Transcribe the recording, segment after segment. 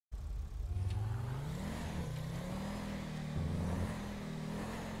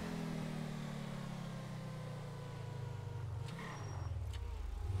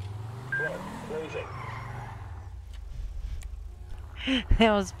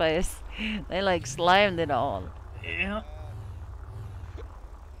That was fast. They like slammed it on. Yeah.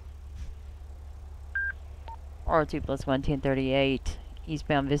 R2 plus 1, 1038,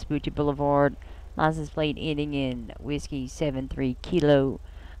 eastbound Vespucci Boulevard. License plate ending in whiskey 73 kilo.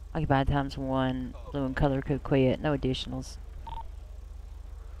 Occupied times 1. Blue and color could quit. No additionals.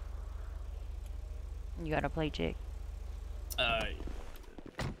 You got a plate check?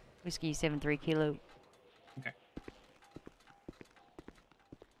 Whiskey 73 kilo. Okay.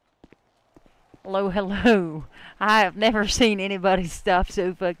 Hello, hello. I have never seen anybody stop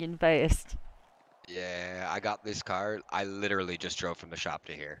so fucking fast. Yeah, I got this car. I literally just drove from the shop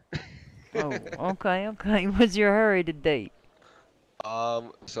to here. Oh, okay, okay. What's your hurry today?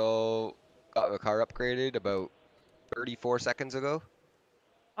 So got the car upgraded about 34 seconds ago.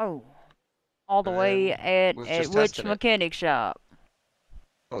 Oh, all the And way at was just which testing it. mechanic shop?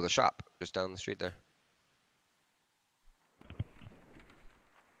 Oh, the shop just down the street there.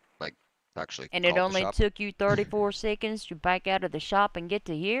 Like, actually And it called the only shop. took you 34 seconds to back out of the shop and get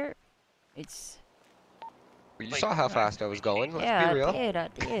to here? It's... Well, you saw how fast I was going. Let's yeah, be real. I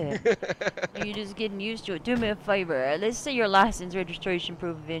did. You're just getting used to it. Do me a favor. Let's see your license, registration,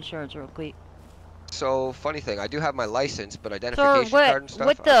 proof of insurance real quick. So, funny thing, I do have my license, but Sir, identification card and stuff.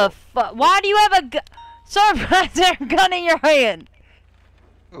 what the fuck? Why do you have a gun? Sir, why is there a gun in your hand?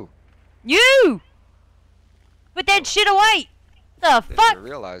 Who? You! Put that shit away! The Didn't fuck? even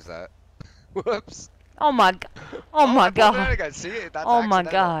realize that. Whoops. Oh my god. Oh my I pulled it out god. again. See it? That's Oh my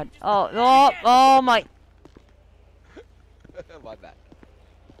accidental. god. Oh my. My bad.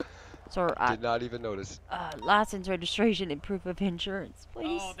 Sir, Did not even notice. license, registration, and proof of insurance,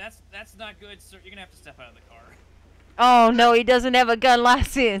 please. Oh, that's not good, sir. You're gonna have to step out of the car. Oh no, he doesn't have a gun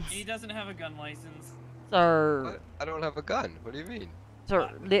license. He doesn't have a gun license. Sir. What? I don't have a gun. What do you mean? Sir,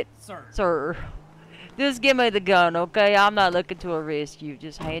 Sir. Just give me the gun, okay? I'm not looking to arrest you.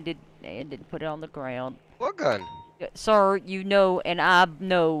 Just hand it, put it on the ground. What gun? Sir, you know, and I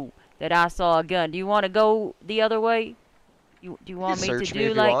know that I saw a gun. Do you want to go the other way? Do you want me to search me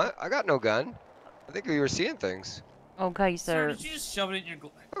do if like? you want. I got no gun. I think we were seeing things. Okay, Sir, sir. did you just shove it in your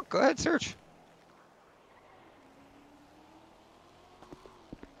Oh, go ahead, search.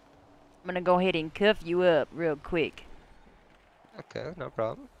 I'm gonna go ahead and cuff you up real quick. Okay, no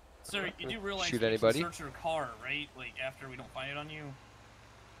problem. Sir, you do realize Shoot we anybody? can search your car, right? Like, after we don't find it on you?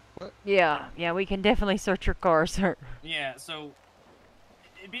 What? Yeah, we can definitely search your car, sir. Yeah, so...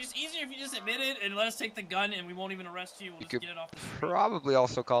 It'd be just easier if you just admit it and let us take the gun and we won't even arrest you. We'll just could get it off the street. Probably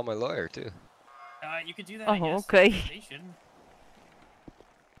also call my lawyer, too. You could do that, I Oh, guess. okay. Station.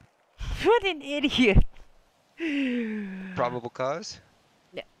 What an idiot. Probable cause?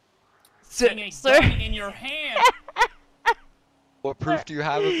 Seeing a gun in your hand! What proof do you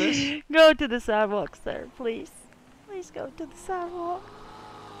have of this? Go to the sidewalk, sir, please. Please go to the sidewalk.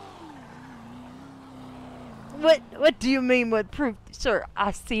 What do you mean, what proof? Sir,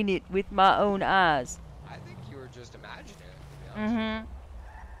 I seen it with my own eyes. I think you were just imagining it, to be honest.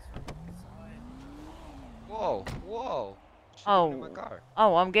 Whoa, whoa. She went in my car.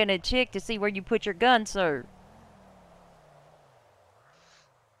 Oh, I'm gonna check to see where you put your gun, sir.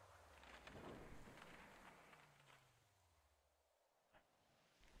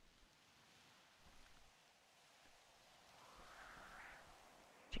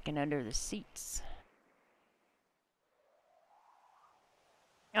 Checking under the seats.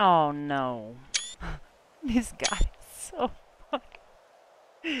 Oh no. This guy is so fucking...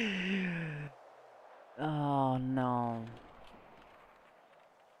 Oh no.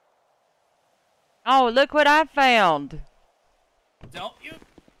 Oh, look what I found. Don't you?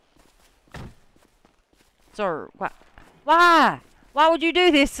 Sir, why? Why would you do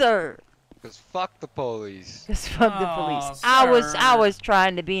this, sir? Because fuck the police. Just fuck the police. Sir. I was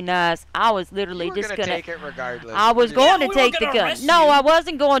trying to be nice. I was literally You were just gonna take it regardless. I was Yeah, going we to were take the gonna gun. arrest No, you. I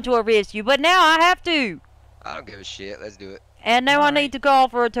wasn't going to arrest you, but now I have to. I don't give a shit. Let's do it. And now I Alright. need to call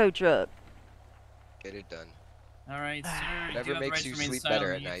for a tow truck. Get it done. Alright, sir. Whatever you do have the makes right you to remain sleep silent.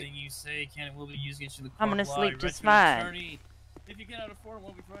 better at Anything night. you say can and will be used against you in the court I'm gonna of law. sleep Your just right to an fine. attorney, if you cannot afford,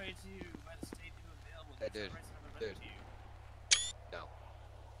 won't be provided to you by the state if available. Hey, These are dude, the rights that are read dude. to you. No.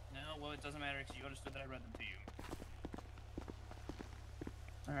 No, well, it doesn't matter because you understood that I read them to you.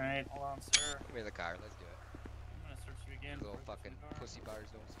 Alright, hold on, sir. Give me the car. Let's do it. I'm gonna search you again. Little before we fucking get to the car. pussy bars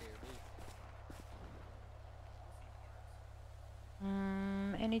don't scare me.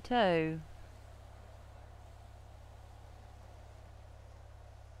 Any tow?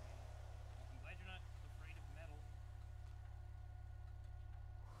 I'm glad you're not afraid of metal.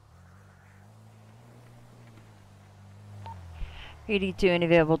 82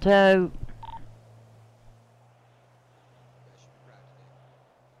 unavailable tow.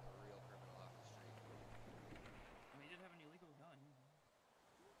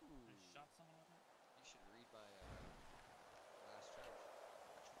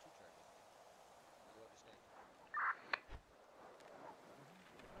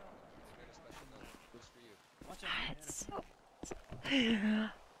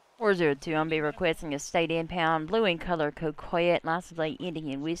 402, I'm be requesting a state impound, blue in color, code quiet, license plate ending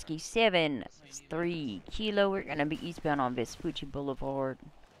in whiskey 73 kilo. We're gonna be eastbound on Vespucci Boulevard.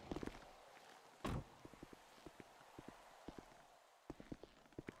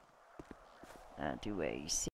 Do a